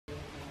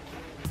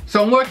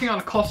So I'm working on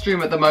a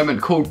costume at the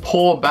moment called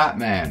Poor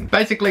Batman.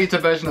 Basically, it's a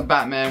version of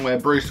Batman where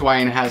Bruce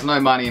Wayne has no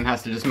money and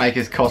has to just make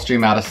his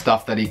costume out of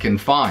stuff that he can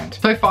find.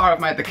 So far,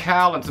 I've made the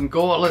cowl and some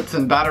gauntlets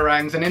and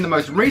batarangs, and in the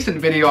most recent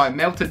video, I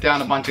melted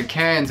down a bunch of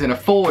cans in a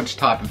forge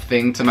type of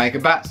thing to make a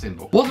bat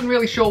symbol. Wasn't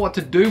really sure what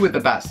to do with the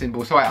bat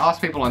symbol, so I asked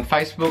people on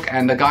Facebook,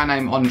 and a guy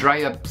named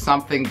Andrea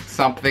something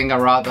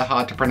or rather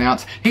hard to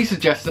pronounce, he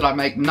suggested I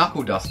make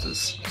knuckle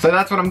dusters. So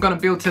that's what I'm gonna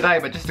build today,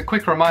 but just a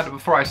quick reminder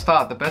before I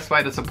start, the best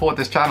way to support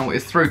this channel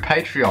is through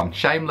Patreon,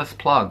 shameless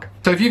plug.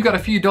 So if you've got a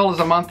few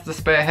dollars a month to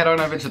spare, head on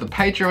over to the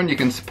Patreon. You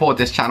can support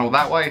this channel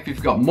that way. If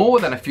you've got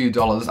more than a few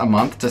dollars a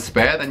month to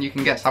spare, then you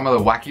can get some of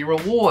the wacky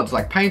rewards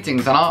like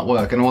paintings and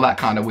artwork and all that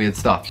kind of weird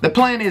stuff. The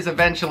plan is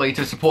eventually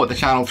to support the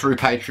channel through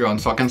Patreon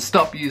so I can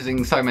stop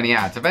using so many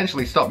ads,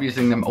 eventually stop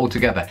using them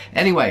altogether.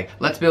 Anyway,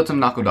 let's build some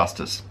knuckle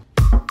dusters.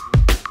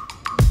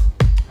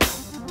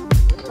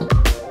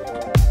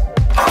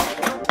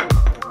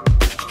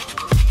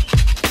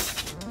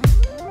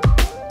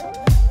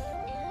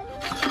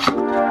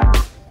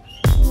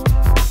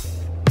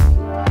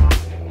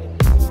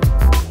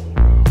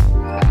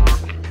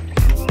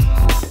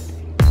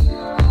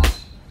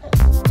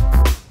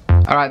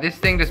 Alright, this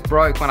thing just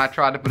broke when I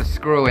tried to put a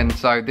screw in,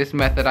 so this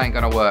method ain't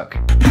gonna work.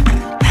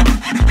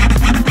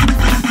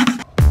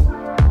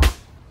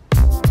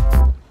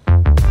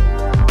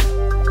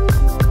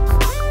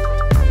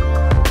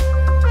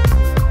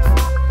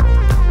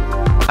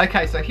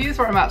 Okay, so here's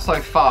where I'm at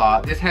so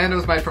far. This handle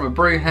is made from a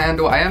broom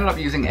handle. I ended up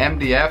using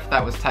MDF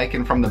that was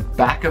taken from the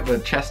back of a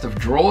chest of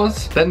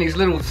drawers. Then these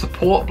little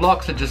support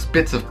blocks are just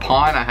bits of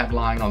pine I had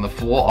lying on the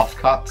floor,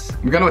 offcuts.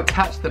 I'm gonna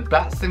attach the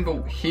bat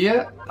symbol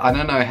here. I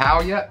don't know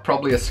how yet,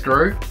 probably a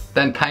screw.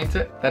 Then paint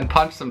it, then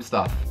punch some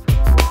stuff.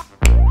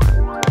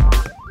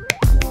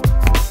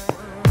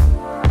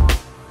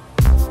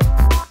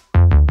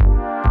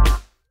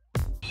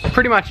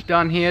 Pretty much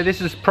done here.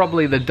 This is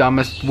probably the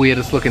dumbest,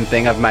 weirdest looking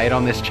thing I've made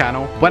on this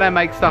channel. When I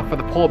make stuff for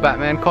the Poor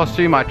Batman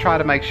costume, I try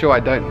to make sure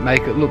I don't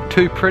make it look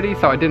too pretty,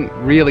 so I didn't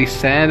really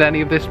sand any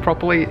of this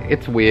properly.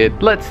 It's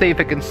weird. Let's see if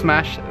it can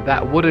smash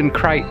that wooden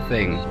crate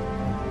thing.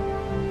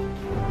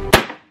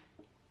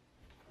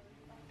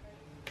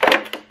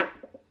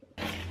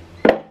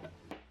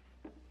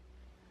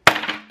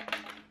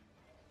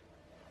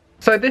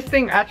 So this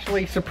thing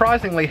actually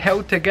surprisingly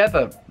held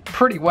together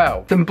pretty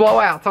well. Some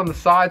blowouts on the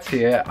sides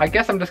here. I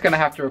guess I'm just gonna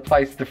have to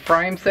replace the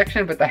frame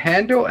section, but the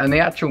handle and the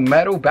actual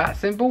metal bat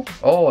symbol,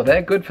 oh,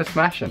 they're good for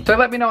smashing. So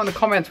let me know in the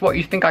comments what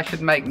you think I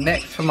should make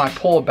next for my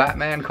Poor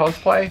Batman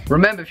cosplay.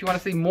 Remember, if you wanna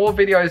see more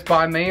videos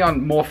by me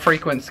on more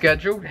frequent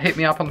schedule, hit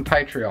me up on the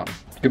Patreon.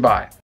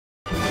 Goodbye.